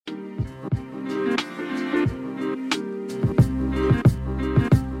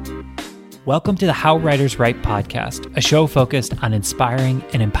Welcome to the How Writers Write podcast, a show focused on inspiring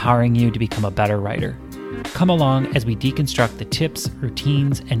and empowering you to become a better writer. Come along as we deconstruct the tips,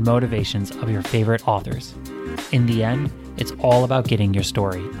 routines, and motivations of your favorite authors. In the end, it's all about getting your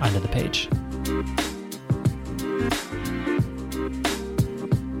story onto the page.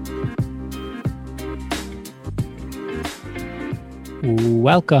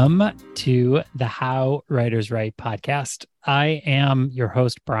 Welcome to the How Writers Write podcast. I am your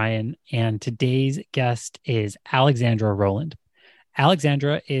host, Brian, and today's guest is Alexandra Rowland.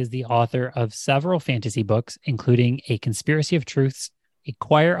 Alexandra is the author of several fantasy books, including A Conspiracy of Truths, A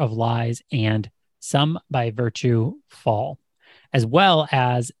Choir of Lies, and Some by Virtue Fall, as well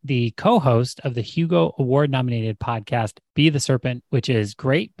as the co-host of the Hugo Award-nominated podcast, Be the Serpent, which is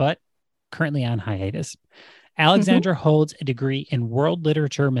great, but currently on hiatus. Alexandra holds a degree in world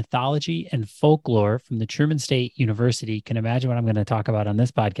literature, mythology, and folklore from the Truman State University. Can imagine what I'm going to talk about on this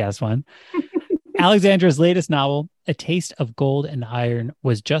podcast one. Alexandra's latest novel, A Taste of Gold and Iron,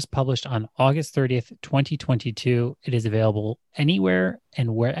 was just published on August 30th, 2022. It is available anywhere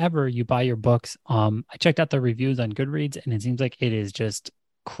and wherever you buy your books. I checked out the reviews on Goodreads, and it seems like it is just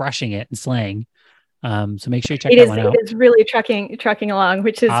crushing it and slaying. So make sure you check that one out. It is really trucking along,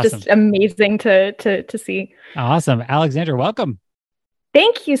 which is awesome. Just amazing to see. Awesome. Alexandra, welcome.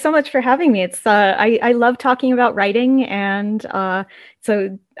 Thank you so much for having me. It's I love talking about writing, and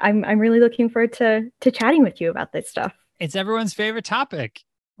so I'm really looking forward to chatting with you about this stuff. It's everyone's favorite topic.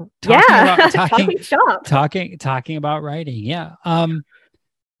 Talking about writing. Yeah.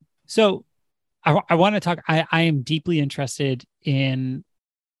 So I want to talk. I am deeply interested in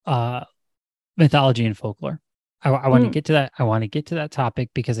mythology and folklore. I want to get to that. I want to get to that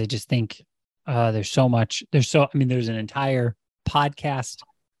topic because I just think there's so much. There's an entire podcast,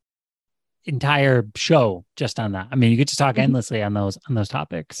 entire show just on that. I mean, you could just talk endlessly on those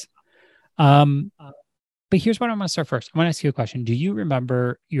topics. But here's what I'm going to start first. I want to ask you a question. Do you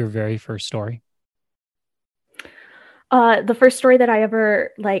remember your very first story? The first story that I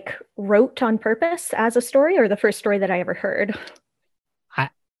ever wrote on purpose as a story, or the first story that I ever heard?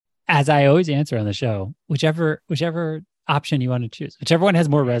 As I always answer on the show, whichever option you want to choose, whichever one has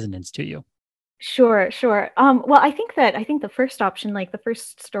more resonance to you. Sure. Well, I think the first option, the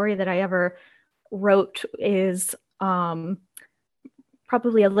first story that I ever wrote, is probably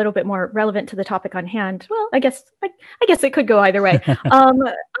a little bit more relevant to the topic on hand. Well, I guess it could go either way.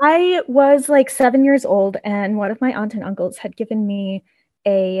 I was 7 years old, and one of my aunt and uncles had given me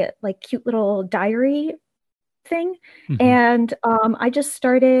a cute little diary thing. And I just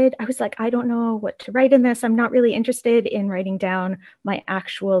started, I was like, I don't know what to write in this. I'm not really interested in writing down my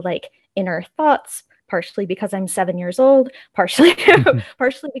actual inner thoughts, partially because I'm 7 years old, partially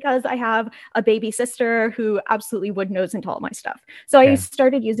because I have a baby sister who absolutely would nose into all my stuff. So I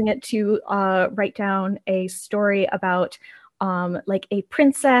started using it to write down a story about a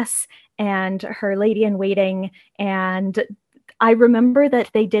princess and her lady in waiting. And I remember that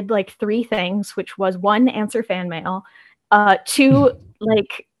they did 3 things, which was 1, answer fan mail, 2,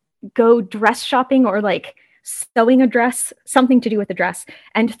 go dress shopping or sewing a dress, something to do with the dress,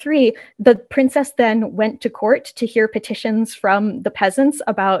 and 3, the princess then went to court to hear petitions from the peasants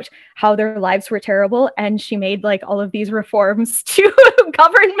about how their lives were terrible, and she made all of these reforms to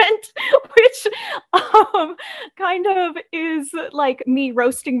government, which kind of is me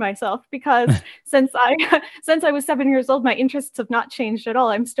roasting myself, because since I was 7 years old, my interests have not changed at all.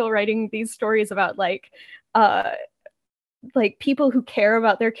 I'm still writing these stories about people who care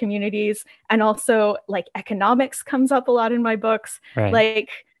about their communities, and also economics comes up a lot in my books. Right.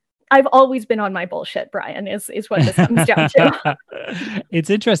 I've always been on my bullshit, Brian, is what this comes down to. It's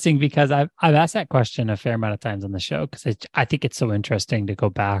interesting because I've asked that question a fair amount of times on the show, because I think it's so interesting to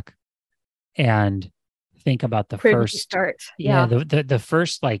go back and think about the first the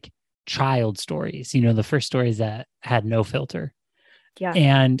first child stories, the first stories that had no filter. Yeah.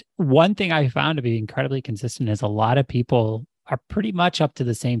 And one thing I found to be incredibly consistent is a lot of people are pretty much up to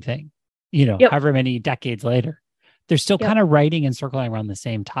the same thing, however many decades later. They're still kind of writing and circling around the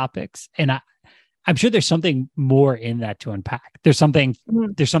same topics. And I'm sure there's something more in that to unpack. There's something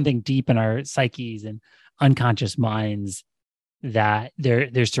deep in our psyches and unconscious minds that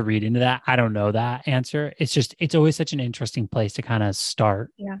there's to read into that. I don't know that answer. It's always such an interesting place to kind of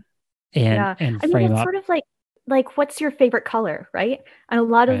start. And frame up. Sort of what's your favorite color, right? And a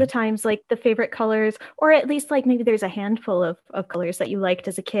lot of the times, the favorite colors, or at least maybe there's a handful of colors that you liked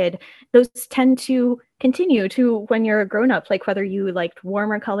as a kid, those tend to continue to when you're a grown-up, whether you liked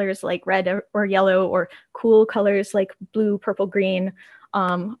warmer colors like red or yellow, or cool colors like blue, purple, green.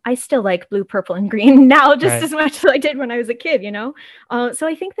 I still like blue, purple, and green now just Right. as much as I did when I was a kid, you know? So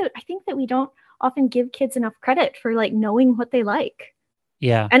I think that we don't often give kids enough credit for like knowing what they like.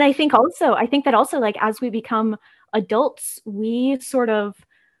 Yeah. And I think that also like as we become adults, we sort of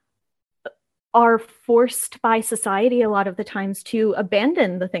are forced by society a lot of the times to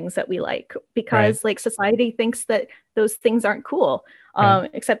abandon the things that we like Right. because like society thinks that those things aren't cool, Right.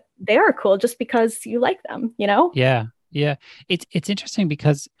 except they are cool just because you like them, you know? Yeah. Yeah. It's interesting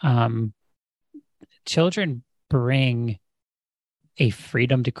because children bring a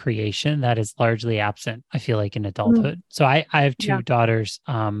freedom to creation that is largely absent, I feel like, in Mm, adulthood. So I have yeah, two daughters,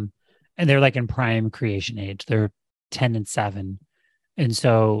 and they're like in prime creation age. They're 10 and 7. And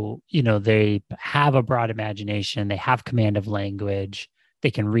so, they have a broad imagination, they have command of language,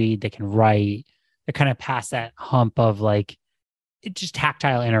 they can read, they can write. They're kind of past that hump of like just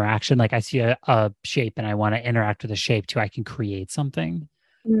tactile interaction. Like I see a shape and I want to interact with a shape too. I can create something.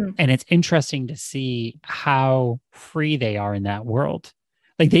 mm, And it's interesting to see how free they are in that world.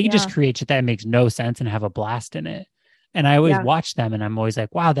 Like they can just yeah, create shit that makes no sense and have a blast in it. And I always yeah, watch them and I'm always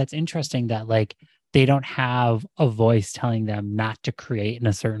like, wow, that's interesting that like they don't have a voice telling them not to create in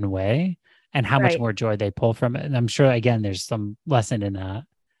a certain way and how much right. more joy they pull from it. And I'm sure again, there's some lesson in that.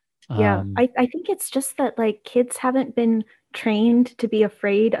 Yeah, Um, I think it's just that like kids haven't been trained to be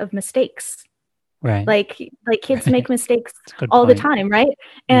afraid of mistakes. right. Like kids make mistakes It's a good all the point. time, right?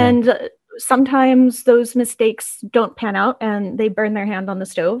 Yeah. And sometimes those mistakes don't pan out and they burn their hand on the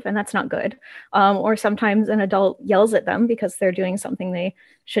stove, and that's not good. Or sometimes an adult yells at them because they're doing something they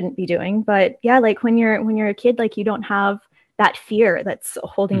shouldn't be doing. But yeah, like when you're a kid, like you don't have that fear that's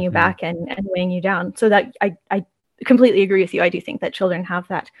holding you Hmm. back and weighing you down. So that I completely agree with you. I do think that children have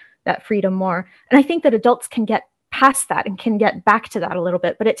that freedom more, and I think that adults can get past that and can get back to that a little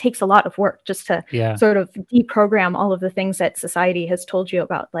bit, but it takes a lot of work just to Yeah. sort of deprogram all of the things that society has told you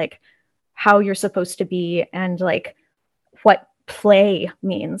about like how you're supposed to be and like what play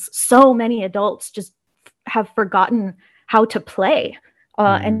means. So many adults just have forgotten how to play,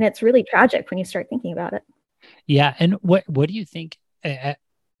 and Mm. it's really tragic when you start thinking about it. Yeah. And what do you think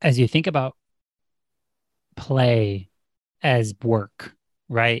as you think about play as work,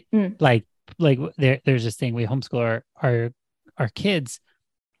 right? Mm. Like there's this thing we homeschool our kids,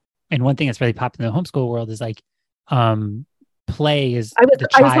 and one thing that's really popular in the homeschool world is like play is I was the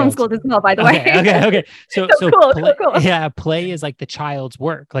I was child's. homeschooled as well, by the way. Okay. So So cool, cool, cool. yeah, play is like the child's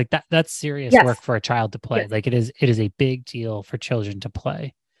work. Like that's serious Yes, work for a child to play. yes, Like it is a big deal for children to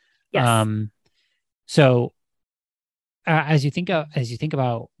play. yes. So as you think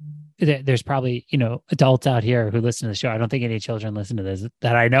about there's probably adults out here who listen to the show. I don't think any children listen to this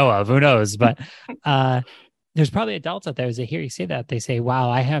that I know of. Who knows? But uh there's probably adults out there as they hear you say that, they say, wow,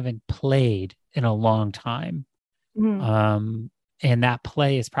 I haven't played in a long time. Mm, um and that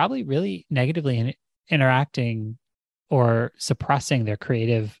play is probably really negatively interacting or suppressing their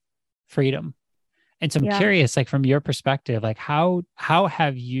creative freedom. And so I'm yeah. curious, like from your perspective, like how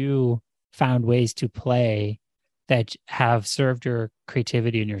have you found ways to play that have served your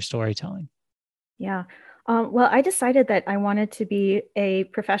creativity and your storytelling? Yeah. Well, I decided that I wanted to be a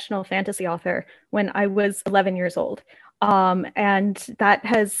professional fantasy author when I was 11 years old. And that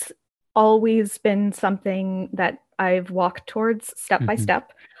has always been something that I've walked towards step by Hmm.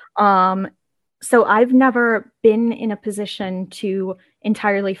 step. Um, so I've never been in a position to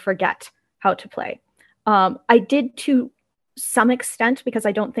entirely forget how to play. I did to some extent because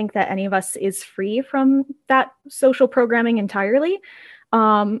I don't think that any of us is free from that social programming entirely.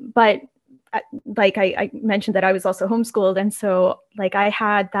 But like I mentioned that I was also homeschooled, and so like I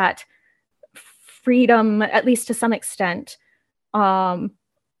had that freedom, at least to some extent, um,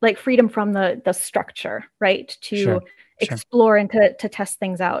 like freedom from the structure, right? To Sure. Sure. explore and to test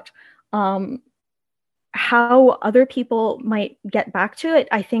things out. Um, how other people might get back to it,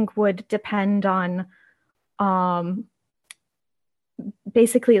 I think, would depend on um,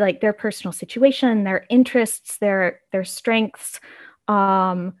 basically like their personal situation, their interests, their strengths.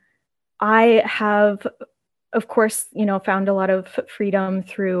 Um, I have, of course, found a lot of freedom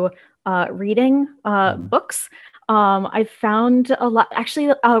through reading Mhm. books. I've found a lot,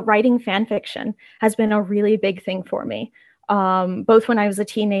 actually, writing fan fiction has been a really big thing for me, both when I was a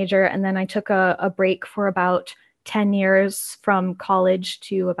teenager and then I took a break for about 10 years from college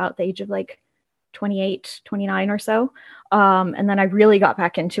to about the age of like 28, 29 or so. And then I really got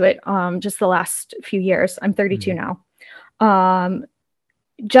back into it just the last few years. I'm 32 Mhm. now. Um,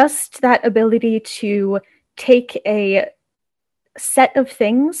 just that ability to take a set of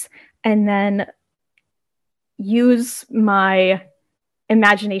things and then use my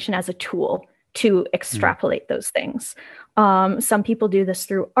imagination as a tool to Mhm. extrapolate those things. Some people do this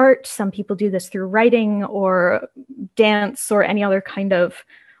through art. Some people do this through writing or dance or any other kind of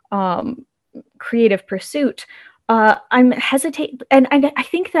creative pursuit. I'm hesitate, and I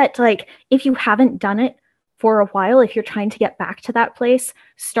think that like if you haven't done it for a while, if you're trying to get back to that place,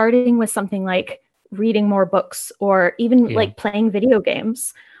 starting with something like reading more books or even like playing video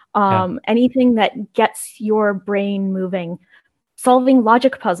games, anything that gets your brain moving, solving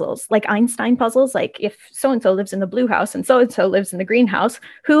logic puzzles, like Einstein puzzles, like if so-and-so lives in the blue house and so-and-so lives in the green house,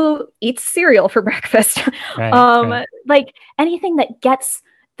 who eats cereal for breakfast? Like anything that gets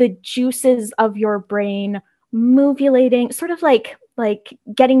the juices of your brain movulating, sort of like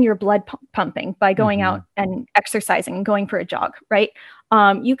getting your blood pumping by going out and exercising and going for a jog, right?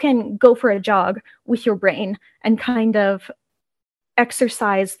 You can go for a jog with your brain and kind of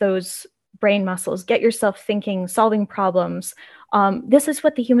exercise those brain muscles, get yourself thinking, solving problems. This is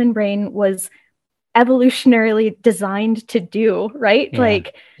what the human brain was evolutionarily designed to do, right?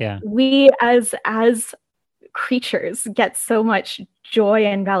 We as creatures get so much joy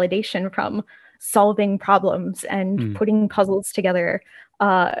and validation from solving problems and putting puzzles together.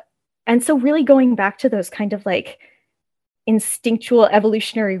 And so really going back to those kind of like instinctual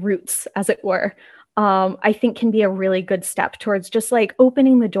evolutionary roots, as it were, I think can be a really good step towards just like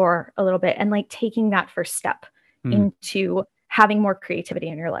opening the door a little bit and like taking that first step into having more creativity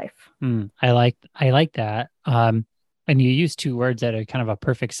in your life. I like that. And you use two words that are kind of a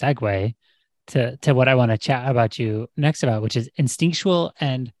perfect segue to what I want to chat about you next about, which is instinctual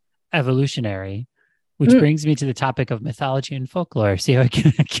and evolutionary, which brings me to the topic of mythology and folklore. See how I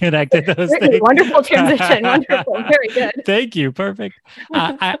can connect those things? Wonderful transition. Wonderful. Very good. Thank you. Perfect.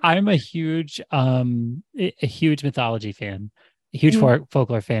 I'm a huge mythology fan, a huge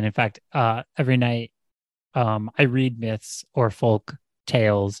folklore fan. In fact, every night I read myths or folk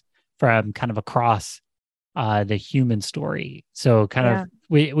tales from kind of across the human story. So kind of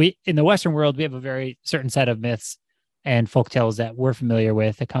we in the Western world, we have a very certain set of myths and folk tales that we're familiar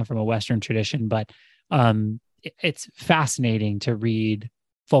with that come from a Western tradition, but it's fascinating to read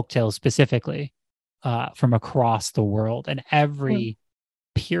folk tales specifically from across the world, and every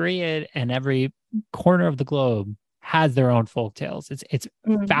period and every corner of the globe has their own folk tales. It's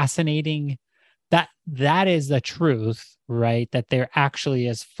fascinating that is the truth, right? That there actually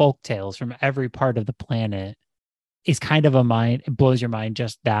is folk tales from every part of the planet is kind of it blows your mind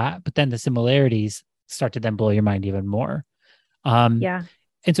just that, but then the similarities start to then blow your mind even more. And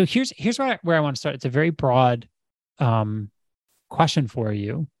so here's where I want to start. It's a very broad question for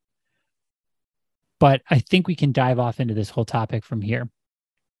you, but I think we can dive off into this whole topic from here,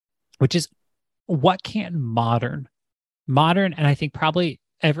 which is what can modern, and I think probably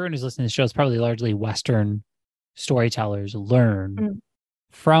everyone who's listening to the show is probably largely Western storytellers learn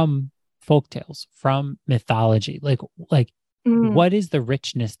from folktales, from mythology. What is the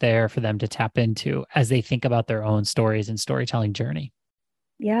richness there for them to tap into as they think about their own stories and storytelling journey?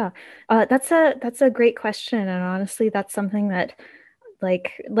 Yeah, that's a great question, and honestly, that's something that,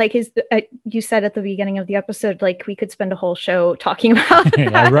 you said at the beginning of the episode, like we could spend a whole show talking about that.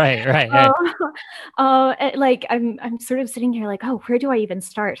 Yeah, right. I'm sort of sitting here like, oh, where do I even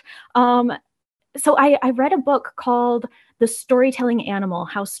start? So I read a book called The Storytelling Animal: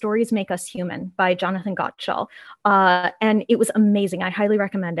 How Stories Make Us Human by Jonathan Gottschall. And it was amazing. I highly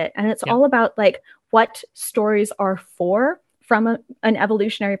recommend it. And it's all about like what stories are for from an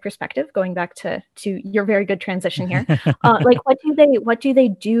evolutionary perspective, going back to your very good transition here. Like what do they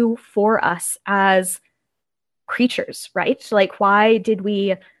do for us as creatures, right? Like why did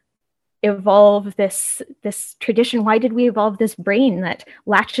we evolve this tradition? Why did we evolve this brain that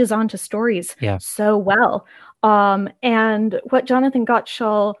latches onto stories so well? And what Jonathan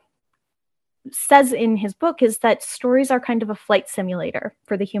Gottschall says in his book is that stories are kind of a flight simulator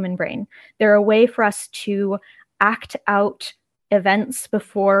for the human brain. They're a way for us to act out events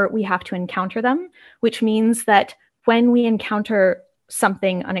before we have to encounter them, which means that when we encounter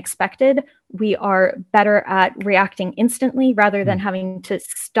something unexpected, we are better at reacting instantly rather than having to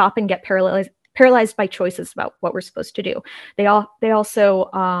stop and get paralyzed by choices about what we're supposed to do. They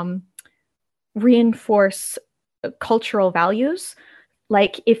also reinforce cultural values.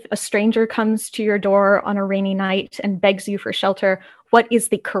 Like if a stranger comes to your door on a rainy night and begs you for shelter, what is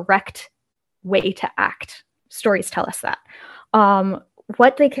the correct way to act? Stories tell us that.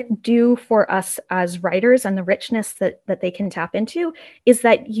 What they can do for us as writers and the richness that they can tap into is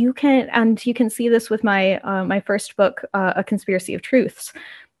that you can see this with my my first book, A Conspiracy of Truths.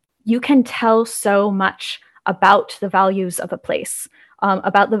 You can tell so much about the values of a place,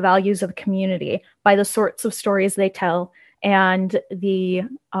 about the values of a community by the sorts of stories they tell and the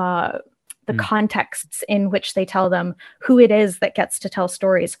the contexts in which they tell them, who it is that gets to tell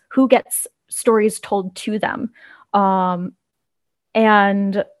stories, who gets stories told to them.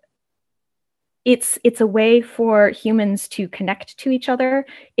 And it's a way for humans to connect to each other.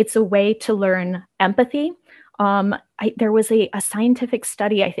 It's a way to learn empathy. There was a scientific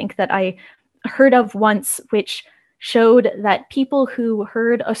study, I think, that I heard of once, which showed that people who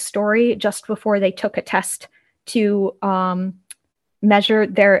heard a story just before they took a test to measure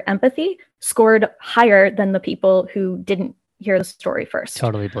their empathy scored higher than the people who didn't hear the story first.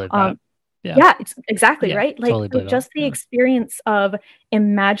 Totally believe that. Yeah, it's exactly right. Like, totally just the experience of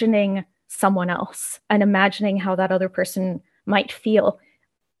imagining someone else and imagining how that other person might feel.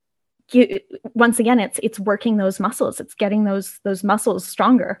 Once again, it's working those muscles. It's getting those muscles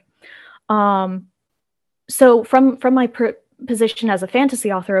stronger. So from my position as a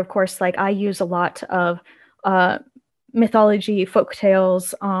fantasy author, of course, like I use a lot of mythology, folk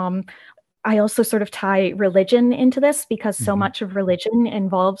tales. I also sort of tie religion into this because so much of religion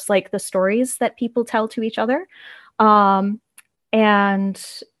involves like the stories that people tell to each other. And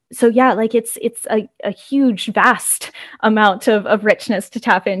so, yeah, like it's a huge, vast amount of richness to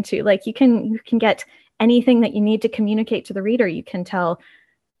tap into. Like you can get anything that you need to communicate to the reader. You can tell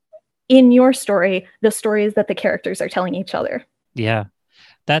in your story the stories that the characters are telling each other. Yeah,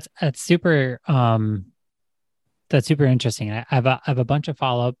 that's super. That's super interesting. I have a bunch of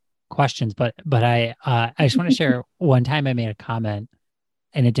follow-up questions, but I just want to share one time I made a comment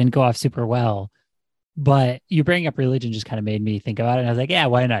and it didn't go off super well. But you bring up religion just kind of made me think about it. And I was like, yeah,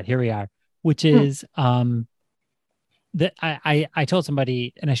 why not? Here we are. Which is that I told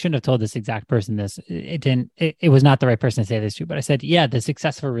somebody, and I shouldn't have told this exact person this. It was not the right person to say this to, but I said, yeah, the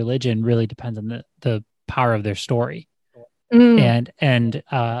success of a religion really depends on the power of their story. And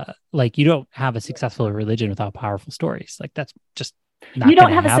like you don't have a successful religion without powerful stories. Like that's just not you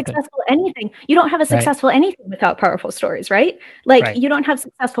don't have happen. a successful anything. You don't have a successful anything without powerful stories, right? Like you don't have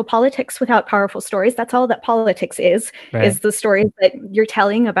successful politics without powerful stories. That's all that politics is the stories that you're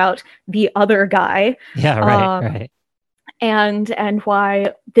telling about the other guy. Yeah, right. And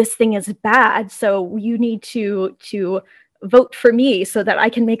why this thing is bad. So you need to vote for me so that I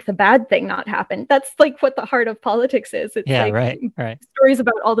can make the bad thing not happen. That's like what the heart of politics is. It's like stories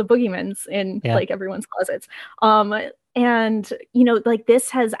about all the boogeymans in like everyone's closets. And like this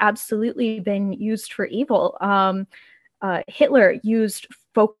has absolutely been used for evil. Hitler used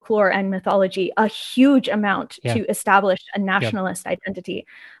folklore and mythology a huge amount to establish a nationalist identity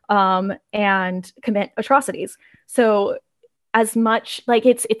and commit atrocities. So as much like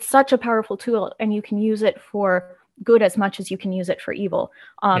it's such a powerful tool, and you can use it for good as much as you can use it for evil,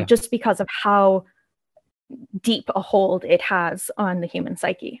 just because of how deep a hold it has on the human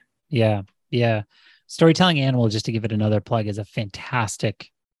psyche. Yeah. Storytelling Animal, just to give it another plug, is a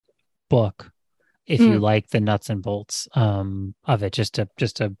fantastic book if you like the nuts and bolts of it, just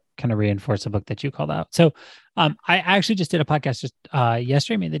to kind of reinforce a book that you called out. So I actually just did a podcast just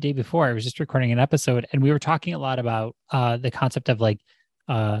yesterday, maybe the day before. I was just recording an episode and we were talking a lot about the concept of like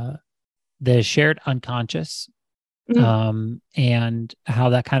the shared unconscious and how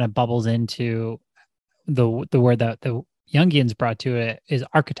that kind of bubbles into the word that the Jungians brought to it is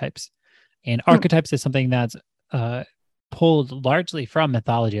archetypes. And archetypes is something that's pulled largely from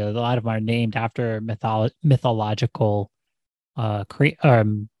mythology. A lot of them are named after mythological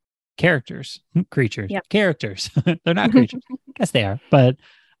characters. They're not creatures. I guess they are. But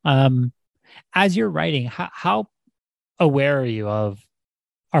as you're writing, how aware are you of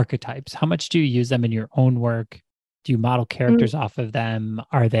archetypes? How much do you use them in your own work? Do you model characters off of them?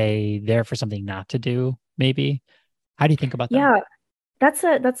 Are they there for something not to do, maybe? How do you think about that? Yeah. That's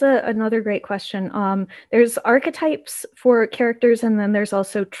another great question. There's archetypes for characters, and then there's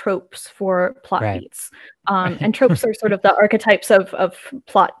also tropes for plot beats. And tropes are sort of the archetypes of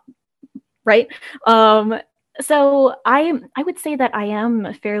plot, right? So I would say that I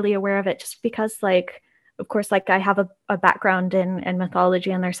am fairly aware of it, just because, like, of course, like I have a background in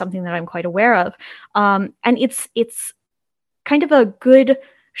mythology, and there's something that I'm quite aware of. And it's kind of a good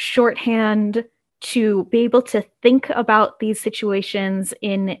shorthand to be able to think about these situations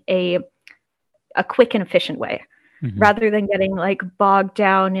in a quick and efficient way, rather than getting like bogged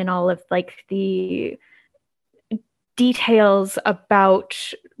down in all of like the details about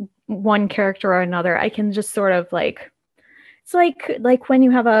one character or another. I can just sort of like, it's like when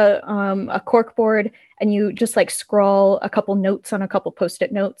you have a cork board and you just like scroll a couple notes on a couple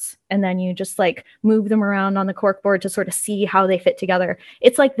Post-it notes, and then you just like move them around on the cork board to sort of see how they fit together.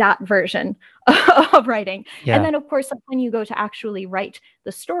 It's like that version of writing. And then of course, when you go to actually write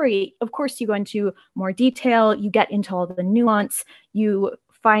the story, of course you go into more detail, you get into all the nuance, you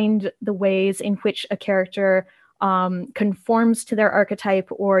find the ways in which a character conforms to their archetype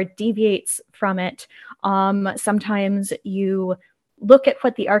or deviates from it. Sometimes you look at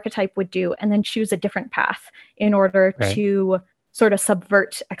what the archetype would do and then choose a different path in order to sort of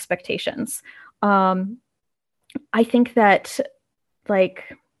subvert expectations. I think that like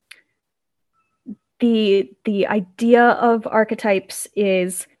the idea of archetypes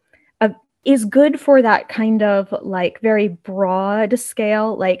is good for that kind of like very broad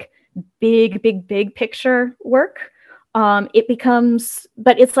scale, like big picture work. It becomes,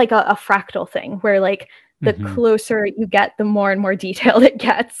 but it's like a fractal thing where like the closer you get, the more and more detailed it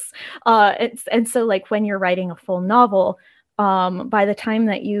gets. And so like when you're writing a full novel, by the time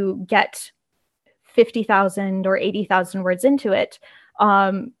that you get 50,000 or 80,000 words into it,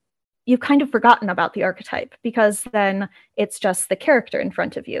 you've kind of forgotten about the archetype, because then it's just the character in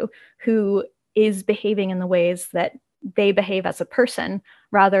front of you who is behaving in the ways that they behave as a person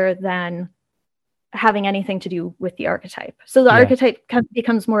rather than having anything to do with the archetype. So the archetype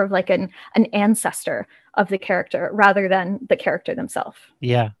becomes more of like an ancestor of the character rather than the character themselves.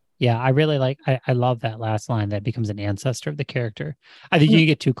 Yeah. I really I love that last line, that becomes an ancestor of the character. I think you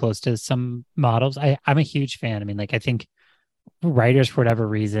get too close to some models. I'm a huge fan. I mean, like, I think writers, for whatever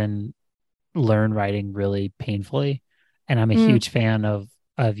reason, learn writing really painfully. And I'm a huge fan of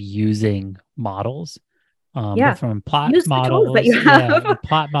using models. But from plot models, that you have.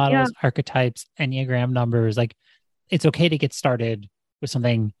 Plot models, archetypes, Enneagram numbers, like, it's okay to get started with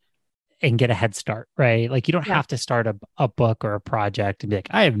something and get a head start, right? Like, you don't have to start a book or a project and be like,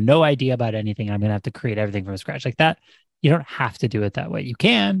 I have no idea about anything, I'm going to have to create everything from scratch like that. You don't have to do it that way. You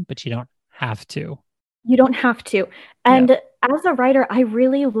can, but you don't have to. You don't have to. And as a writer, I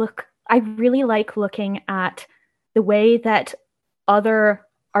really like looking at the way that other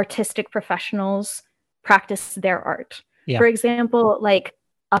artistic professionals practice their art. For example, like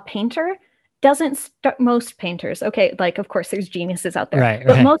a painter doesn't start, most painters, okay, like of course there's geniuses out there,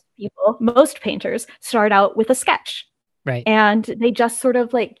 but most painters start out with a sketch. And they just sort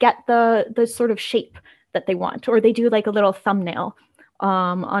of like get the sort of shape that they want, or they do like a little thumbnail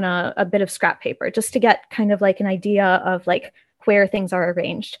on a bit of scrap paper just to get kind of like an idea of like where things are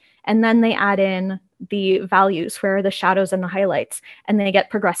arranged. And then they add in the values, where are the shadows and the highlights, and they get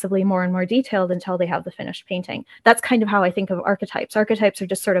progressively more and more detailed until they have the finished painting. That's kind of how I think of archetypes. Archetypes are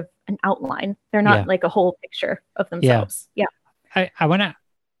just sort of an outline. They're not like a whole picture of themselves. I want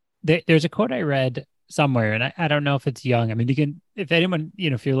to, there's a quote I read somewhere, and I don't know if it's young. I mean, you can, if anyone,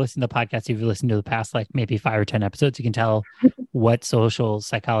 if you're listening to the podcast, if you listen to the past, like maybe 5 or 10 episodes, you can tell what social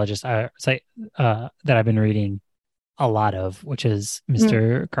psychologists are, that I've been reading a lot of, which is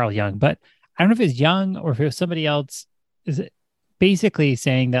Mr. Carl Jung. But I don't know if it's Jung or if it was somebody else, is it basically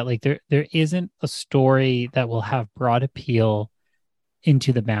saying that like there isn't a story that will have broad appeal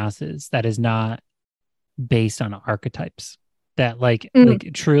into the masses that is not based on archetypes. That like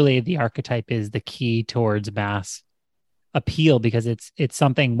truly the archetype is the key towards mass appeal, because it's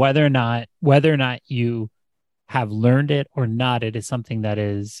something, whether or not you have learned it or not, it is something that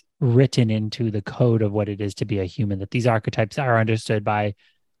is written into the code of what it is to be a human, that these archetypes are understood by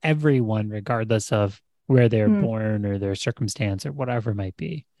everyone, regardless of where they're born or their circumstance or whatever it might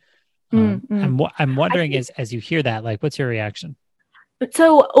be. I'm wondering, as you hear that, like, what's your reaction?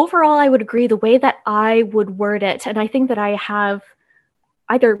 So overall, I would agree. The way that I would word it, and I think that I have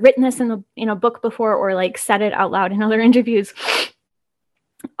either written this in a book before or like said it out loud in other interviews.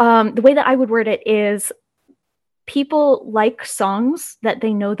 The way that I would word it is, people like songs that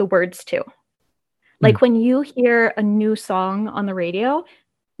they know the words to. Like when you hear a new song on the radio,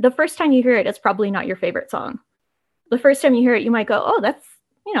 the first time you hear it, it's probably not your favorite song. The first time you hear it, you might go, oh, that's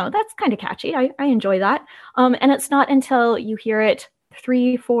kind of catchy. I enjoy that. And it's not until you hear it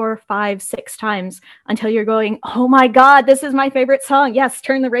 3, 4, 5, 6 times until you're going, oh my God, this is my favorite song. Yes,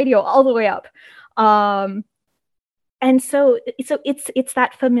 turn the radio all the way up. And so it's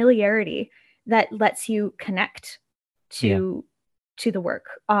that familiarity that lets you connect to the work.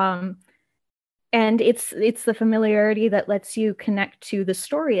 And it's the familiarity that lets you connect to the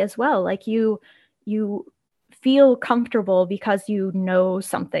story as well. Like you feel comfortable because you know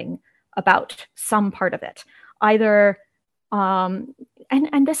something about some part of it. Either and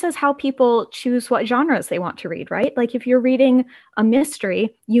this is how people choose what genres they want to read, right? Like if you're reading a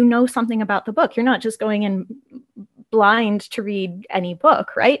mystery, you know something about the book. You're not just going in blind to read any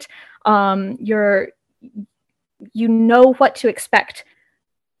book, right? You know what to expect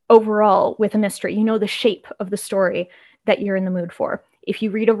overall with a mystery. You know the shape of the story that you're in the mood for. If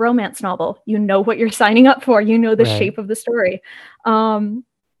you read a romance novel, you know what you're signing up for. You know the shape of the story.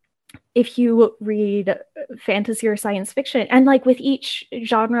 if you read fantasy or science fiction, and like with each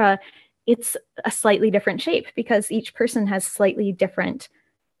genre, it's a slightly different shape because each person has slightly different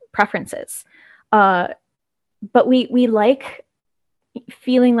preferences. But we like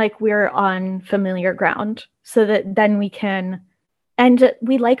feeling like we're on familiar ground so that then we can, and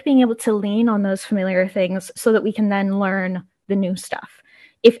we like being able to lean on those familiar things so that we can then learn the new stuff.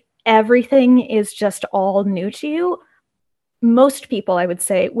 If everything is just all new to you, most people, I would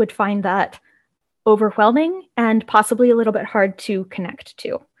say, would find that overwhelming and possibly a little bit hard to connect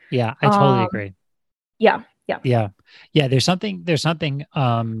to. Yeah, I totally agree. Yeah. There's something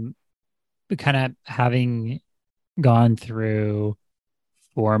kind of having gone through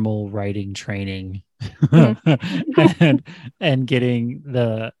formal writing training and getting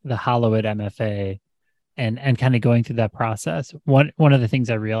the Hallowed MFA and kind of going through that process. One of the things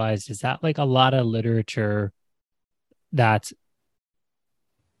I realized is that like a lot of literature that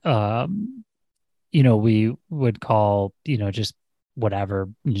we would call, just whatever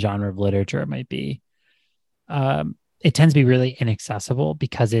genre of literature it might be, it tends to be really inaccessible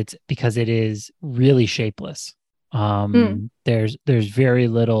because it is really shapeless. There's very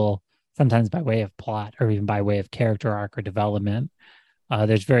little, sometimes by way of plot or even by way of character arc or development.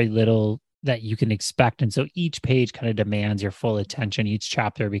 There's very little that you can expect. And so each page kind of demands your full attention. Each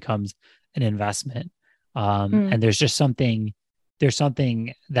chapter becomes an investment. And there's something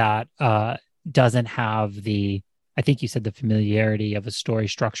that doesn't have the, I think you said, the familiarity of a story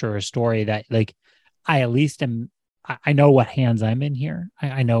structure or a story that like I at least I know what hands I'm in here.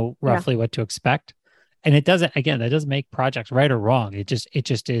 I know roughly what to expect. And that doesn't make projects right or wrong. It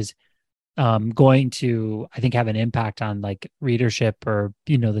just is going to, I think, have an impact on like readership or,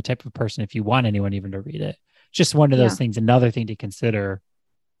 the type of person, if you want anyone even to read it. Just one of those things, another thing to consider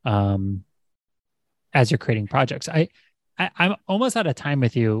as you're creating projects. I'm almost out of time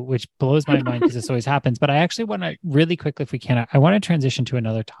with you, which blows my mind because this always happens. But I actually want to really quickly, if we can, I want to transition to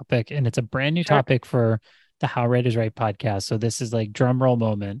another topic, and it's a brand new topic for the How Writers Write podcast. So this is like drum roll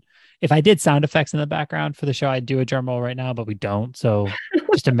moment. If I did sound effects in the background for the show, I'd do a drum roll right now, but we don't. So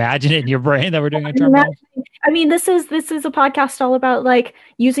just imagine it in your brain that we're doing a drum roll. I mean, this is a podcast all about like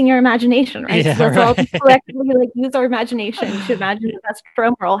using your imagination, right? Yeah, so let's all collectively like use our imagination to imagine the best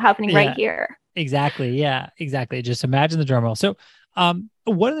drum roll happening right here. Exactly. Yeah, exactly. Just imagine the drum roll. So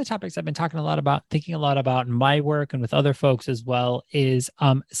one of the topics I've been thinking a lot about in my work and with other folks as well is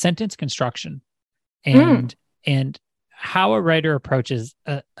sentence construction and how a writer approaches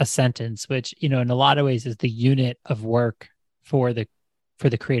a sentence, which, in a lot of ways is the unit of work for the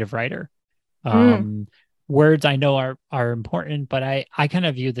creative writer. Words I know are important, but I kind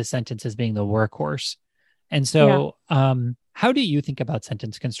of view the sentence as being the workhorse. And so how do you think about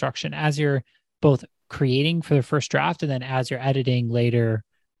sentence construction as you're both creating for the first draft and then as you're editing later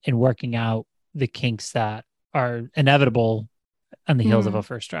and working out the kinks that are inevitable on the heels of a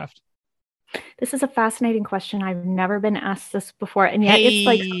first draft? This is a fascinating question. I've never been asked this before. And yet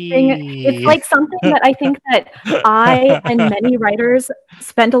it's like something that I think that I and many writers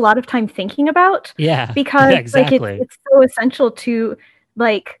spend a lot of time thinking about. Yeah. Because exactly. like it's so essential to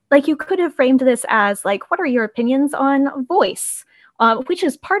like you could have framed this as like, what are your opinions on voice? Which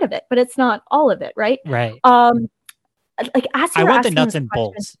is part of it, but it's not all of it, right? Right. Like I want the nuts and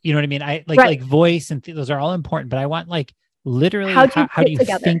bolts. You know what I mean? I like voice and those are all important, but I want like literally how do you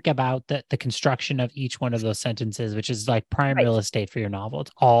think about the construction of each one of those sentences, which is like prime real estate for your novel.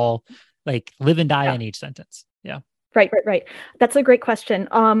 It's all like live and die in each sentence. Yeah. Right. That's a great question.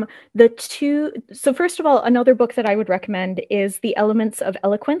 So first of all, another book that I would recommend is The Elements of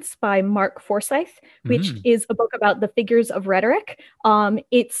Eloquence by Mark Forsyth, which is a book about the figures of rhetoric.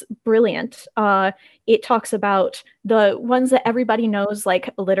 It's brilliant. It talks about the ones that everybody knows,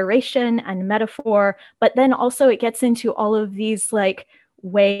 like alliteration and metaphor, but then also it gets into all of these like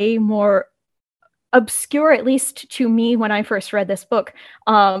way more obscure, at least to me when I first read this book,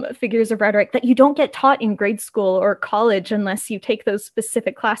 figures of rhetoric that you don't get taught in grade school or college unless you take those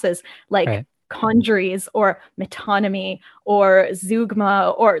specific classes like conjuries or metonymy or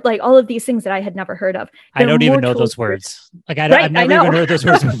zeugma or like all of these things that I had never heard of. I don't even know those words. Like I've never even heard those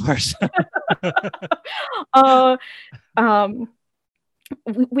words before.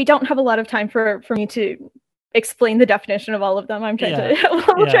 We don't have a lot of time for me to explain the definition of all of them. I'm trying to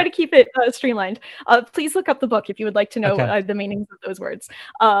we'll try to keep it streamlined. Please look up the book if you would like to know the meanings of those words.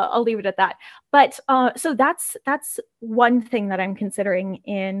 I'll leave it at that. But so that's one thing that I'm considering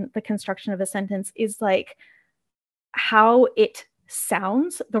in the construction of a sentence is like how it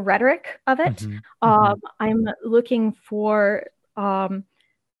sounds, the rhetoric of it. I'm looking for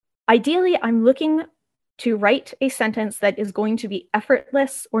ideally I'm looking to write a sentence that is going to be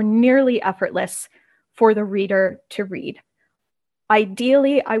effortless or nearly effortless for the reader to read.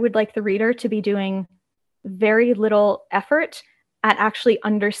 Ideally, I would like the reader to be doing very little effort at actually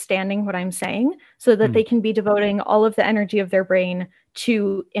understanding what I'm saying so that they can be devoting all of the energy of their brain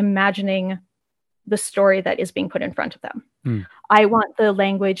to imagining the story that is being put in front of them. I want the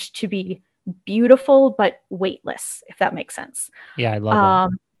language to be beautiful but weightless, if that makes sense. Yeah, I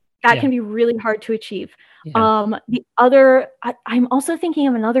love that can be really hard to achieve. Yeah. The other, I'm also thinking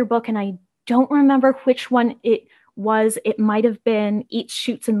of another book, and I don't remember which one it was. It might have been Eats,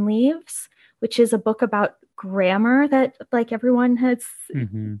 Shoots, and Leaves, which is a book about grammar that like everyone has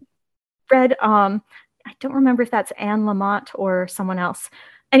read. I don't remember if that's Anne Lamott or someone else.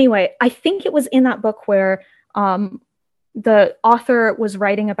 Anyway, I think it was in that book where the author was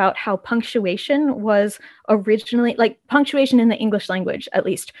writing about how punctuation was originally, like punctuation in the English language, at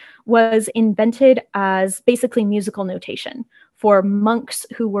least, was invented as basically musical notation for monks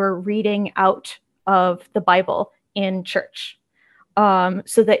who were reading out of the Bible in church,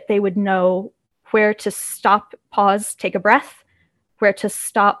 so that they would know where to stop, pause, take a breath, where to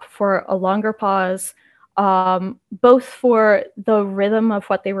stop for a longer pause, both for the rhythm of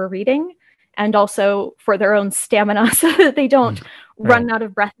what they were reading and also for their own stamina so that they don't run out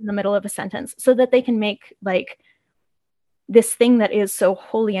of breath in the middle of a sentence, so that they can make like this thing that is so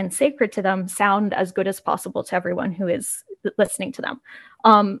holy and sacred to them sound as good as possible to everyone who is listening to them.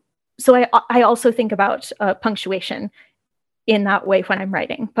 So I also think about punctuation in that way when I'm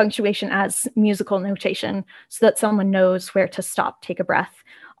writing. Punctuation as musical notation so that someone knows where to stop, take a breath.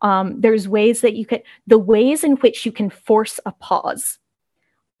 There's ways that the ways in which you can force a pause.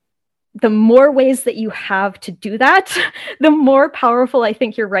 The more ways that you have to do that, the more powerful I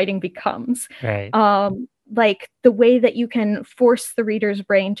think your writing becomes. Right. Like the way that you can force the reader's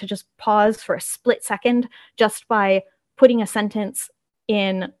brain to just pause for a split second just by putting a sentence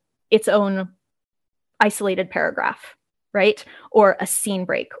in its own isolated paragraph, right? Or a scene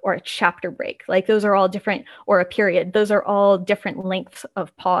break or a chapter break. Like those are all different, or a period. Those are all different lengths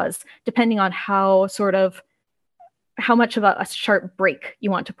of pause, depending on how much of a sharp break you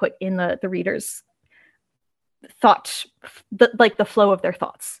want to put in the reader's thought, like the flow of their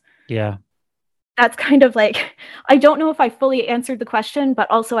thoughts. Yeah. That's kind of like, I don't know if I fully answered the question, but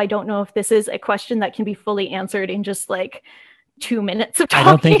also I don't know if this is a question that can be fully answered in just like 2 minutes of talking.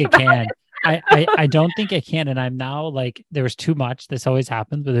 I don't think it can. I don't think it can. And I'm now like, there was too much. This always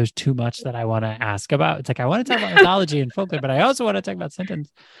happens, but there's too much that I want to ask about. It's like, I want to talk about mythology and folklore, but I also want to talk about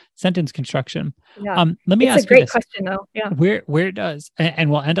sentence construction. Yeah. Let me ask you this. It's a great question though. Yeah. Where does, and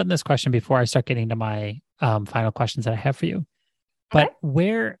we'll end on this question before I start getting to my final questions that I have for you. But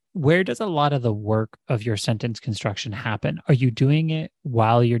where does a lot of the work of your sentence construction happen? Are you doing it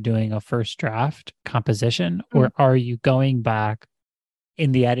while you're doing a first draft composition, or are you going back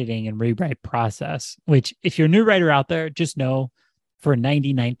in the editing and rewrite process? Which, if you're a new writer out there, just know for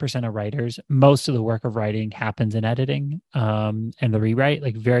 99% of writers, most of the work of writing happens in editing and the rewrite.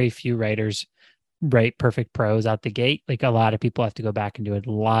 Like very few writers write perfect prose out the gate. Like a lot of people have to go back and do a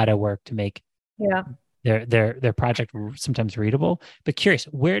lot of work to make their project sometimes readable. But curious,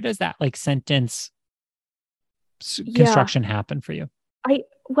 where does that like sentence construction happen for you? I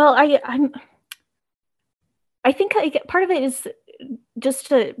think part of it is, just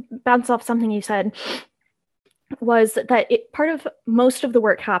to bounce off something you said, was that part of most of the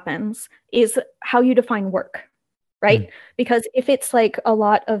work happens is how you define work, right? Because if it's like a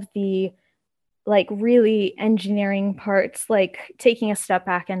lot of the like really engineering parts, like taking a step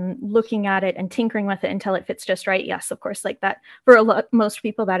back and looking at it and tinkering with it until it fits just right. Yes, of course, like that for most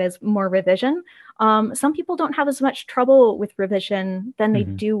people, that is more revision. Some people don't have as much trouble with revision than they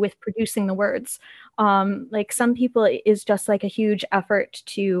do with producing the words. Like some people, it is just like a huge effort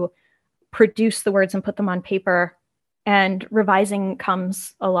to produce the words and put them on paper, and revising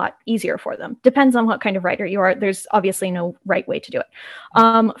comes a lot easier for them. Depends on what kind of writer you are. There's obviously no right way to do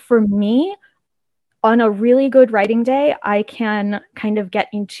it. For me, on a really good writing day, I can kind of get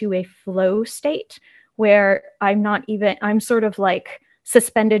into a flow state where I'm sort of like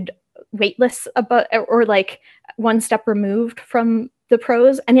suspended, weightless about, or like one step removed from the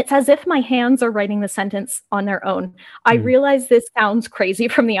prose. And it's as if my hands are writing the sentence on their own. I realize this sounds crazy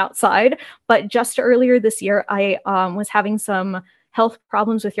from the outside, but just earlier this year, I was having some health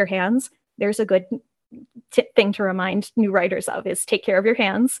problems with your hands. There's a good thing to remind new writers of is take care of your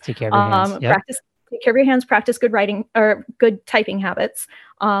hands. Take care of your hands. Take care of your hands, practice good writing or good typing habits,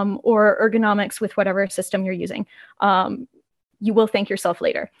 or ergonomics with whatever system you're using. You will thank yourself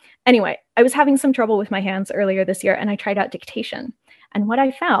later. Anyway, I was having some trouble with my hands earlier this year, and I tried out dictation. And what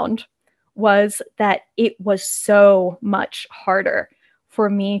I found was that it was so much harder for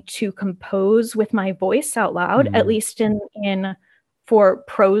me to compose with my voice out loud, at least in for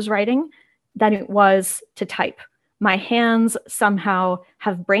prose writing, than it was to type. My hands somehow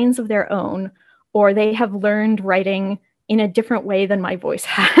have brains of their own, or they have learned writing in a different way than my voice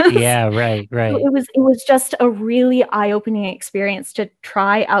has. Yeah, right. So it was just a really eye-opening experience to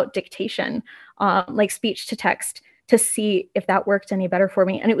try out dictation, like speech to text, to see if that worked any better for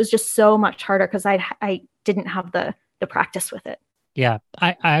me. And it was just so much harder because I didn't have the practice with it. Yeah,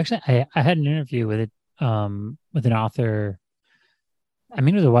 I actually I had an interview with an author. I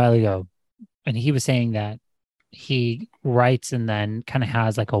mean, it was a while ago, and he was saying that he writes and then kind of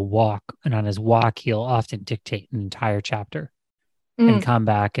has like a walk, and on his walk he'll often dictate an entire chapter and come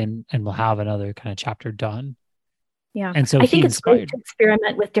back and we'll have another kind of chapter done. Yeah. And so I think it's great to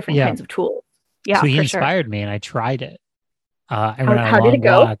experiment with different kinds of tools. Yeah. So he inspired me and I tried it. I went on how a long did it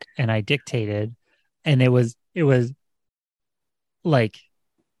go? walk and I dictated, and it was like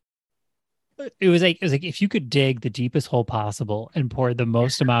if you could dig the deepest hole possible and pour the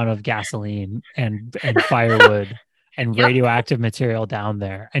most amount of gasoline and firewood and radioactive material down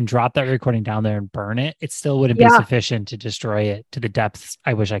there and drop that recording down there and burn it, it still wouldn't be sufficient to destroy it to the depths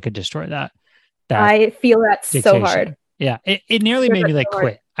I wish I could destroy that. I feel that's dictation. So hard. Yeah. It nearly made me like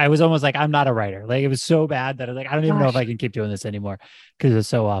quit. I was almost like, I'm not a writer. Like, it was so bad that I was like, I don't even know if I can keep doing this anymore because it was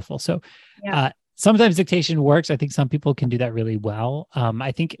so awful. So sometimes dictation works. I think some people can do that really well.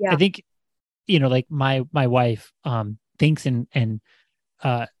 I think, you know, like my wife thinks and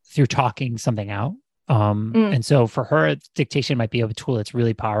through talking something out. And so for her, dictation might be a tool that's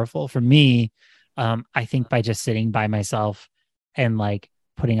really powerful. For me, I think by just sitting by myself and like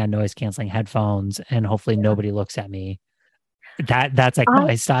putting on noise canceling headphones and hopefully nobody looks at me, that's like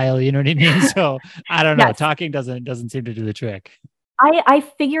my style, you know what I mean? So I don't know. Talking doesn't seem to do the trick. I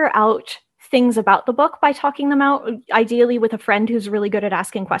figure out things about the book by talking them out, ideally with a friend who's really good at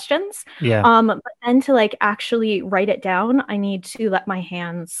asking questions. But then to like actually write it down, I need to let my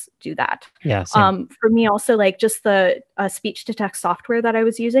hands do that. For me also, like just the speech to text software that I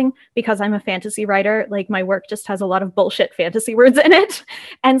was using, because I'm a fantasy writer, like my work just has a lot of bullshit fantasy words in it.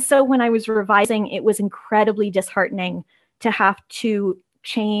 And so when I was revising, it was incredibly disheartening to have to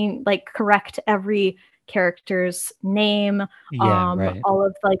correct every character's name, all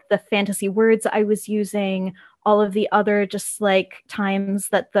of like the fantasy words I was using, all of the other just like times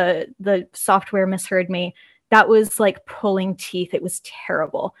that the software misheard me. That was like pulling teeth. It was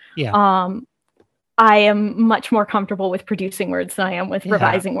terrible. I am much more comfortable with producing words than I am with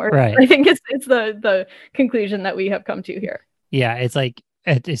revising words. I think it's the conclusion that we have come to here. Yeah, it's like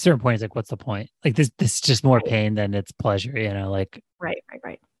at a certain point, it's like, what's the point? Like this is just more pain than it's pleasure, you know, like. Right.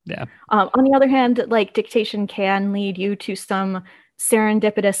 Yeah. On the other hand, like dictation can lead you to some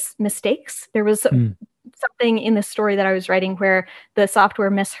serendipitous mistakes. There was something in the story that I was writing where the software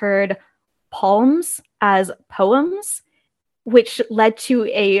misheard poems as poems, which led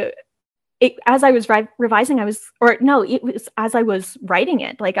to as I was revising, it was as I was writing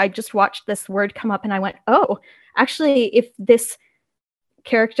it. Like I just watched this word come up and I went, oh, actually, if this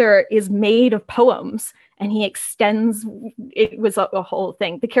character is made of poems and he extends, it was a whole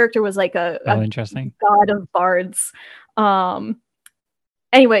thing. The character was like a interesting god of bards.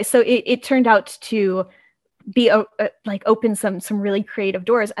 Anyway, so it turned out to be open some really creative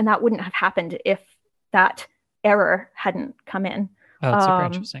doors, and that wouldn't have happened if that error hadn't come in. Oh, it's super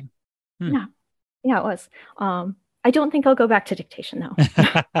interesting. Yeah, it was. I don't think I'll go back to dictation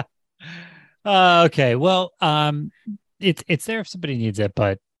though. Okay, well, it's there if somebody needs it,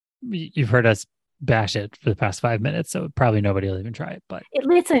 but you've heard us bash it for the past 5 minutes, so probably nobody will even try it. But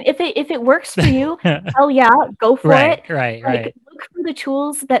listen, if it works for you, hell yeah, go for it. Right. Look for the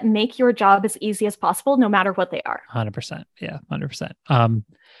tools that make your job as easy as possible, no matter what they are. 100%. Yeah, 100%.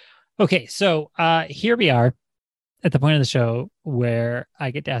 Okay, so here we are at the point of the show where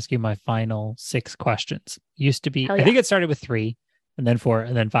I get to ask you my final 6 questions. Used to be, I think it started with 3. And then 4,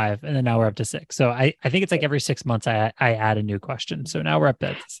 and then 5, and then now we're up to 6. So I think it's like every 6 months I add a new question. So now we're up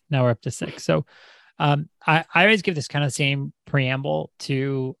to 6. So I always give this kind of same preamble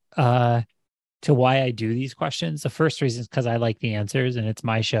to why I do these questions. The first reason is because I like the answers and it's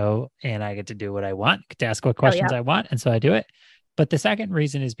my show and I get to do what I want, get to ask what questions I want, and so I do it. But the second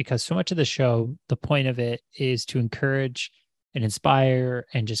reason is because so much of the show, the point of it is to encourage and inspire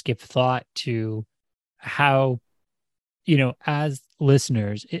and just give thought to how, you know, as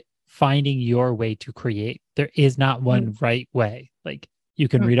listeners, finding your way to create. There is not one right way. Like you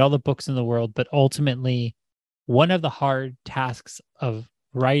can read all the books in the world, but ultimately one of the hard tasks of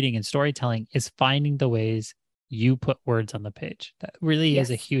writing and storytelling is finding the ways you put words on the page. That really is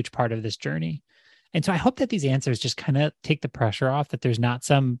a huge part of this journey. And so I hope that these answers just kind of take the pressure off, that there's not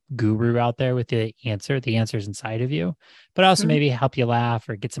some guru out there with the answer's inside of you, but also maybe help you laugh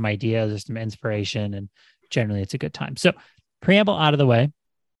or get some ideas or some inspiration. And generally it's a good time. So preamble out of the way,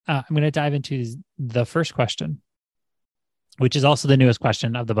 I'm going to dive into the first question, which is also the newest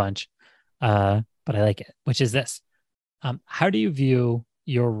question of the bunch. But I like it, which is this. How do you view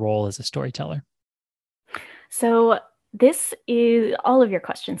your role as a storyteller? So this is, all of your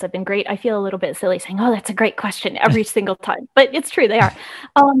questions have been great. I feel a little bit silly saying, oh, that's a great question every single time, but it's true, they are.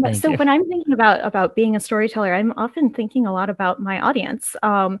 So when I'm thinking about being a storyteller, I'm often thinking a lot about my audience,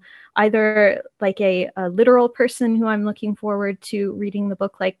 either like a literal person who I'm looking forward to reading the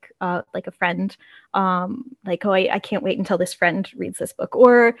book, like a friend, like, oh, I can't wait until this friend reads this book,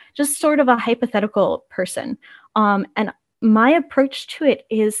 or just sort of a hypothetical person. And my approach to it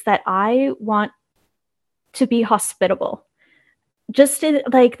is that I want to be hospitable. Just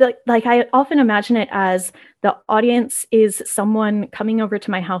like I often imagine it as the audience is someone coming over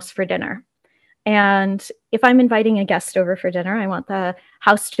to my house for dinner. And if I'm inviting a guest over for dinner, I want the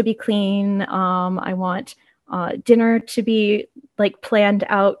house to be clean. I want dinner to be like planned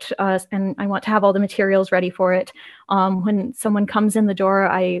out, and I want to have all the materials ready for it. When someone comes in the door,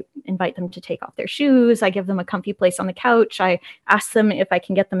 I invite them to take off their shoes. I give them a comfy place on the couch. I ask them if I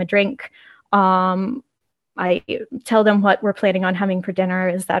can get them a drink. I tell them what we're planning on having for dinner.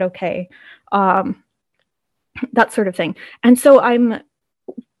 Is that okay? That sort of thing. And so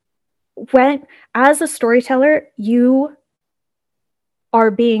as a storyteller, you are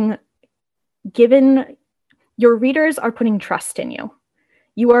being given, your readers are putting trust in you.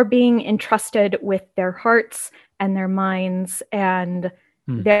 You are being entrusted with their hearts and their minds and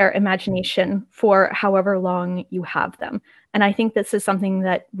their imagination for however long you have them. And I think this is something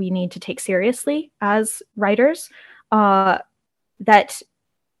that we need to take seriously as writers, that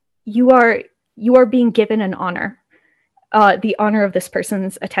you are being given an honor, the honor of this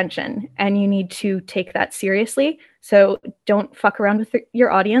person's attention, and you need to take that seriously. So don't fuck around with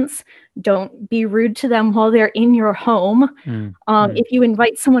your audience. Don't be rude to them while they're in your home. If you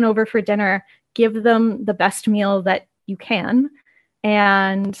invite someone over for dinner, give them the best meal that you can,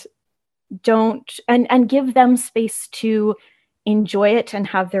 and give them space to enjoy it and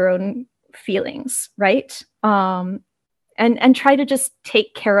have their own feelings, right? And try to just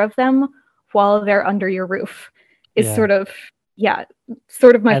take care of them while they're under your roof is sort of my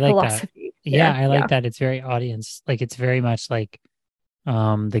philosophy. I like that. It's very audience, like it's very much like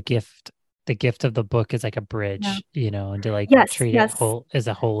the gift of the book is like a bridge, and to like treat it as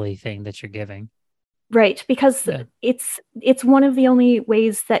a holy thing that you're giving. Right, because it's one of the only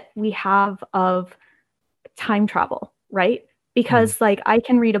ways that we have of time travel, right? Because like I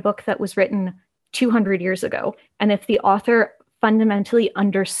can read a book that was written 200 years ago, and if the author fundamentally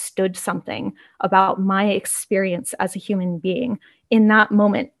understood something about my experience as a human being, in that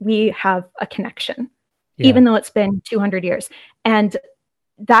moment, we have a connection, even though it's been 200 years. And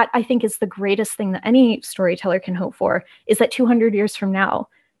that, I think, is the greatest thing that any storyteller can hope for, is that 200 years from now,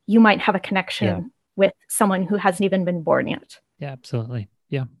 you might have a connection with someone who hasn't even been born yet. Yeah, absolutely.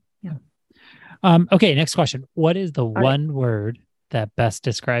 Yeah. Okay, next question. What is the one word that best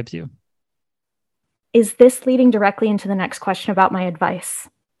describes you? Is this leading directly into the next question about my advice?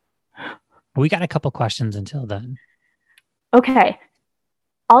 We got a couple questions until then. Okay.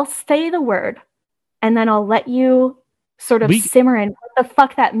 I'll say the word, and then I'll let you sort of simmer in what the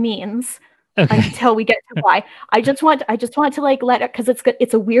fuck that means until we get to why. I just want to like let it, because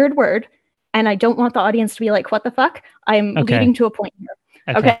it's a weird word, and I don't want the audience to be like, what the fuck? I'm leading to a point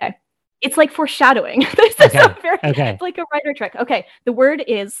here. Okay. It's like foreshadowing. This is it's like a writer trick. Okay. The word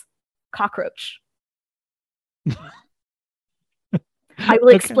is cockroach. I will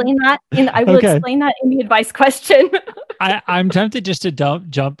explain that in the advice question. I'm tempted just to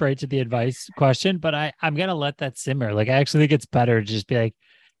jump right to the advice question, but I'm gonna let that simmer. Like I actually think it's better to just be like,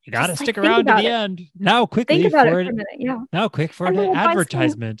 you gotta stick around to the end. Now quickly think about it for a minute. Yeah. Now quick for an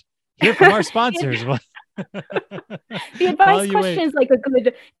advertisement. Hear from our sponsors. The advice question is like a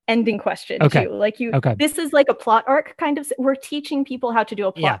good ending question too. Like this is like a plot arc kind of. We're teaching people how to do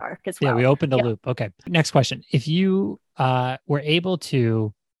a plot arc as well. Yeah, we opened a loop. Okay. Next question. If you were able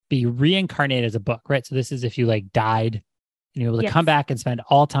to be reincarnated as a book, right? So this is if you like died and you're able to come back and spend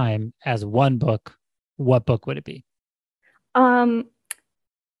all time as one book, what book would it be?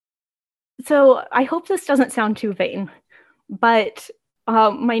 So I hope this doesn't sound too vain, but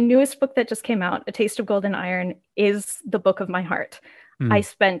my newest book that just came out, A Taste of Gold and Iron, is the book of my heart. I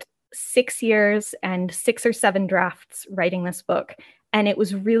spent 6 years and 6 or 7 drafts writing this book. And it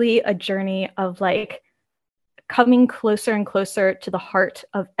was really a journey of like coming closer and closer to the heart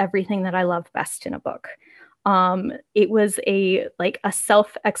of everything that I love best in a book. It was a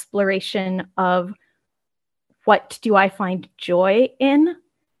self-exploration of what do I find joy in,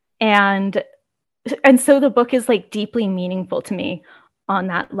 and so the book is like deeply meaningful to me on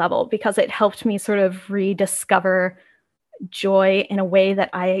that level, because it helped me sort of rediscover joy in a way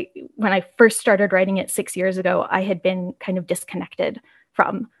that when I first started writing it 6 years ago, I had been kind of disconnected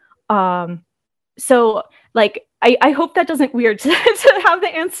from. So like, I hope that doesn't weird to have the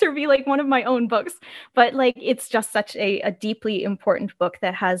answer be like one of my own books, but like, it's just such a deeply important book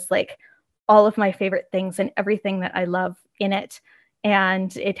that has like all of my favorite things and everything that I love in it.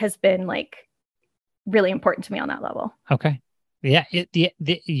 And it has been like really important to me on that level. Okay. Yeah.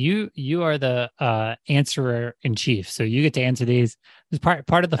 You are the answerer in chief. So you get to answer these. This part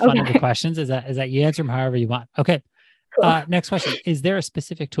of the fun of the questions is that you answer them however you want. Okay. Cool. Next question. Is there a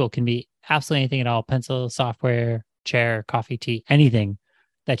specific tool? Can be absolutely anything at all. Pencil, software, chair, coffee, tea, anything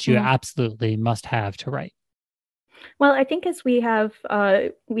that you absolutely must have to write. Well, I think as we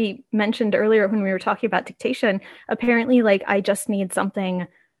mentioned earlier when we were talking about dictation, apparently like I just need something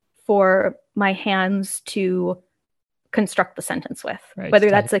for my hands to construct the sentence with, whether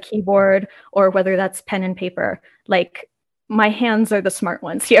that's a keyboard or whether that's pen and paper. Like my hands are the smart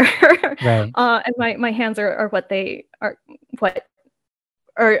ones here. Right. And my hands are what they are, what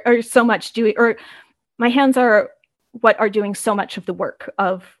are so much doing, or my hands are what are doing so much of the work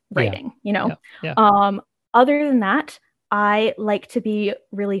of writing, you know? Yeah. Other than that, I like to be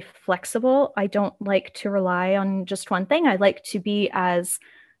really flexible. I don't like to rely on just one thing. I like to be as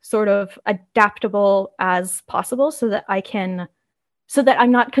sort of adaptable as possible so that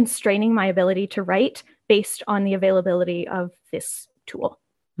I'm not constraining my ability to write based on the availability of this tool.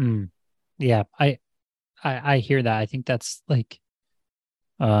 Yeah, I hear that. I think that's like,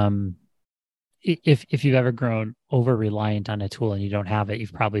 if you've ever grown over reliant on a tool and you don't have it,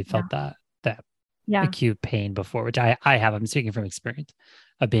 you've probably felt that acute pain before, which I have. I'm speaking from experience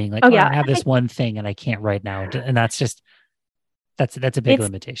of being like, I don't have this one thing and I can't write now, and that's just that's a big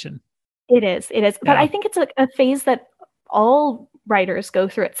limitation. It is, but I think it's a phase that all writers go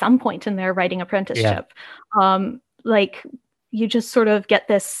through at some point in their writing apprenticeship. Like you just sort of get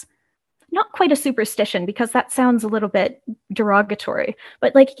this, not quite a superstition because that sounds a little bit derogatory,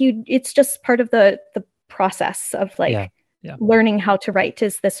 but like it's just part of the process of like learning how to write,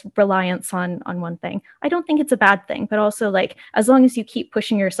 is this reliance on one thing. I don't think it's a bad thing, but also like as long as you keep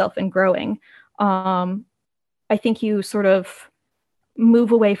pushing yourself and growing, I think you sort of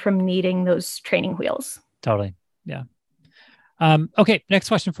move away from needing those training wheels. Totally. Yeah. Okay. Next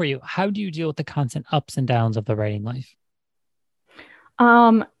question for you. How do you deal with the constant ups and downs of the writing life?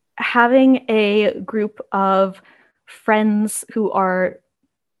 Having a group of friends who are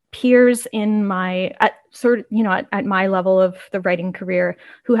peers in at my level of the writing career,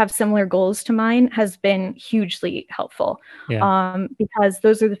 who have similar goals to mine, has been hugely helpful. Because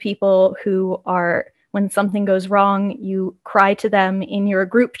those are the people who are, when something goes wrong, you cry to them in your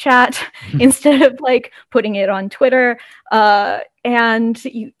group chat instead of like putting it on Twitter. And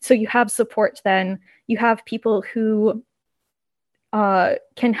you have support then. You have people who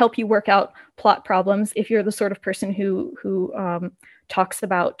can help you work out plot problems if you're the sort of person who talks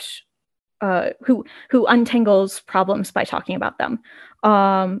about, who untangles problems by talking about them.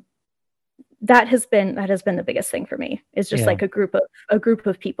 That has been the biggest thing for me, is just like a group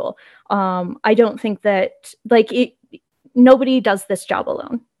of people. I don't think that like nobody does this job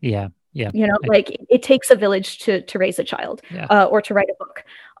alone. Yeah. You know, like it takes a village to raise a child, or to write a book.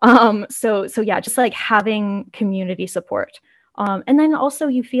 So yeah, just like having community support. And then also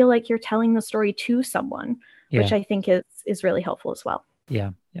you feel like you're telling the story to someone, which I think is really helpful as well. Yeah.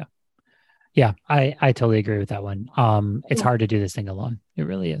 I totally agree with that one. It's hard to do this thing alone. It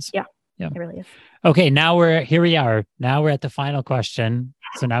really is. Yeah, it really is. Okay. Now we're at the final question.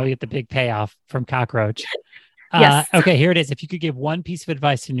 So now we get the big payoff from Cockroach. Yes. Okay, here it is. If you could give one piece of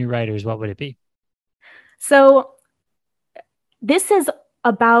advice to new writers, what would it be? So this is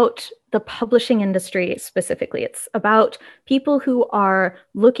about the publishing industry specifically. It's about people who are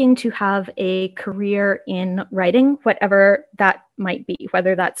looking to have a career in writing, whatever that might be,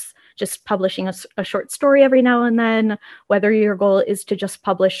 whether that's just publishing a short story every now and then, whether your goal is to just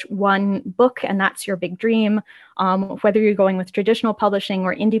publish one book and that's your big dream, whether you're going with traditional publishing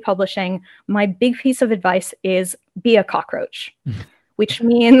or indie publishing. My big piece of advice is be a cockroach, which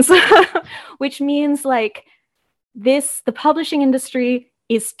means like the publishing industry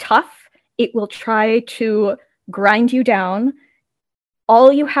is tough. It will try to grind you down.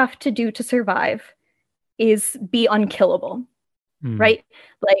 All you have to do to survive is be unkillable. Mm. right?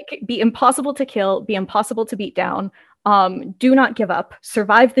 Like, be impossible to kill, be impossible to beat down. Do not give up,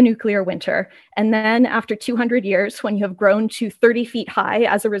 survive the nuclear winter. And then after 200 years, when you have grown to 30 feet high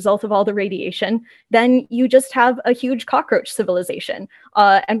as a result of all the radiation, then you just have a huge cockroach civilization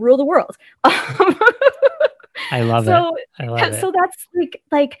and rule the world. I love it. So, I love it. so that's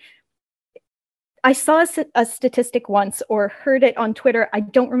like I saw a statistic once or heard it on Twitter. I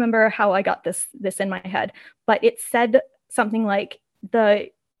don't remember how I got this in my head, but it said something like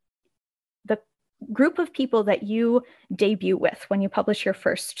the group of people that you debut with when you publish your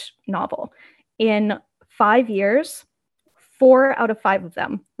first novel, in 5 years, 4 out of 5 of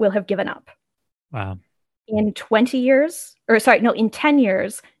them will have given up. Wow. In 20 years, or sorry, no, in 10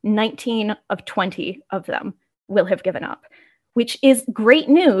 years, 19 of 20 of them will have given up, which is great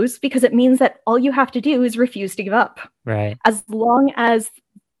news because it means that all you have to do is refuse to give up. Right. As long as,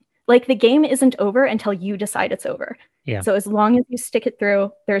 like, the game isn't over until you decide it's over. Yeah. So as long as you stick it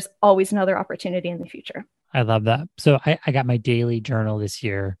through, there's always another opportunity in the future. I love that. So I got my daily journal this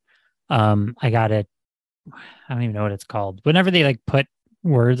year. I got it. I don't even know what it's called. Whenever they like put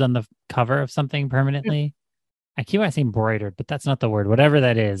words on the cover of something permanently, I keep on saying embroidered, but that's not the word. Whatever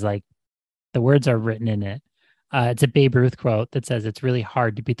that is, like the words are written in it. It's a Babe Ruth quote that says, "It's really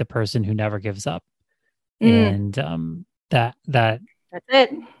hard to beat the person who never gives up." And that that's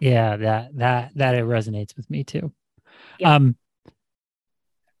it. yeah, that it resonates with me too. Yeah.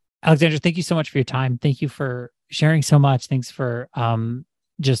 Alexandra, thank you so much for your time. Thank you for sharing so much. Thanks for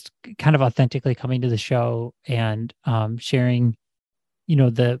just kind of authentically coming to the show and sharing,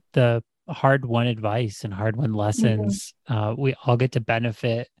 the hard-won advice and hard-won lessons. We all get to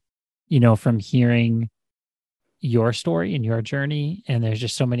benefit, from hearing your story and your journey. And there's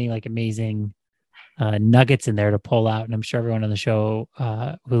just so many like amazing nuggets in there to pull out. And I'm sure everyone on the show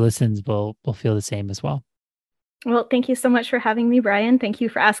who listens will feel the same as well. Well, thank you so much for having me, Brian. Thank you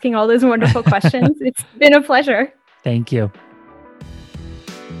for asking all those wonderful questions. It's been a pleasure. Thank you.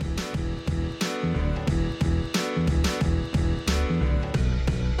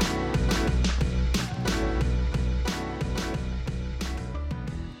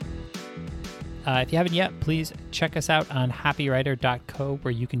 If you haven't yet, please check us out on happywriter.co,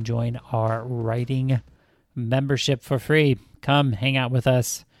 where you can join our writing membership for free. Come hang out with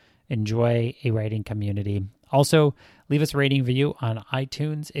us. Enjoy a writing community. Also, leave us a rating review on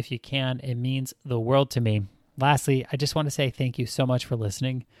iTunes if you can. It means the world to me. Lastly, I just want to say thank you so much for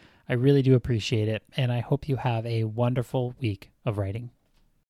listening. I really do appreciate it, and I hope you have a wonderful week of writing.